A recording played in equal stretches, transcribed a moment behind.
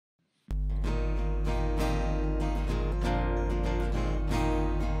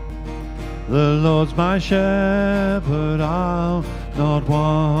The Lord's my shepherd, I'll not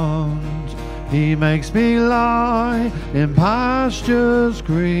want. He makes me lie in pastures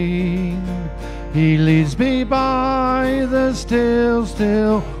green. He leads me by the still,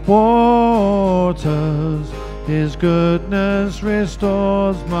 still waters. His goodness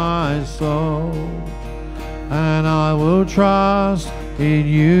restores my soul. And I will trust in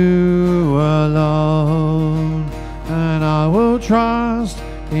you alone. And I will trust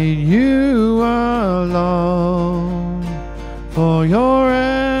in you alone. For your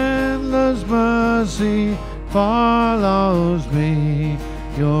endless mercy follows me.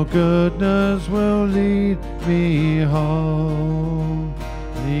 Your goodness will lead me home.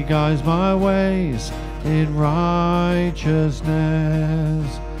 He guides my ways in righteousness,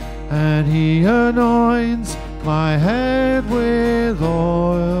 and He anoints my head with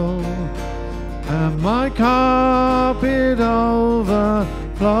oil, and my cup it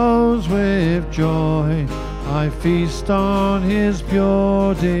overflows with joy. I feast on His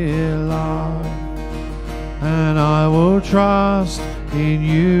pure delight, and I will trust in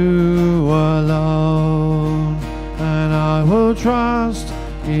you alone, and I will trust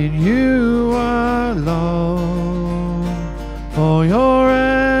in you alone. For your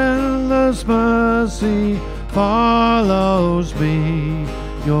endless mercy follows me.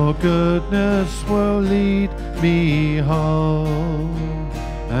 Your goodness will lead me home.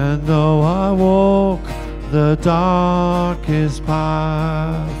 And though I walk the darkest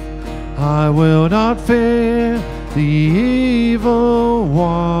path, I will not fear the evil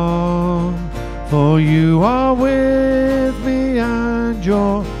one. For you are with me, and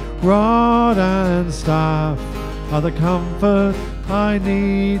your rod and staff are the comfort I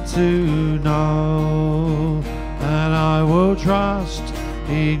need to know. And I will trust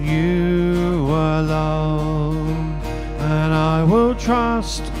in you alone, and I will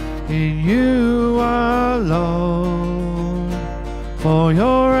trust in you alone. For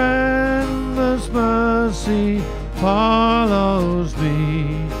your endless mercy follows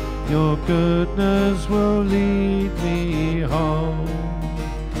me. Your goodness will lead me home.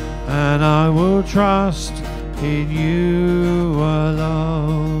 And I will trust in you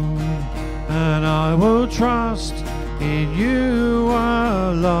alone, and I will trust in you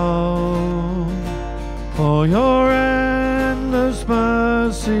alone. For your endless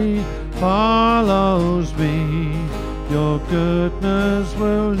mercy follows me. Your goodness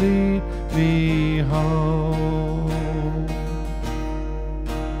will lead me home.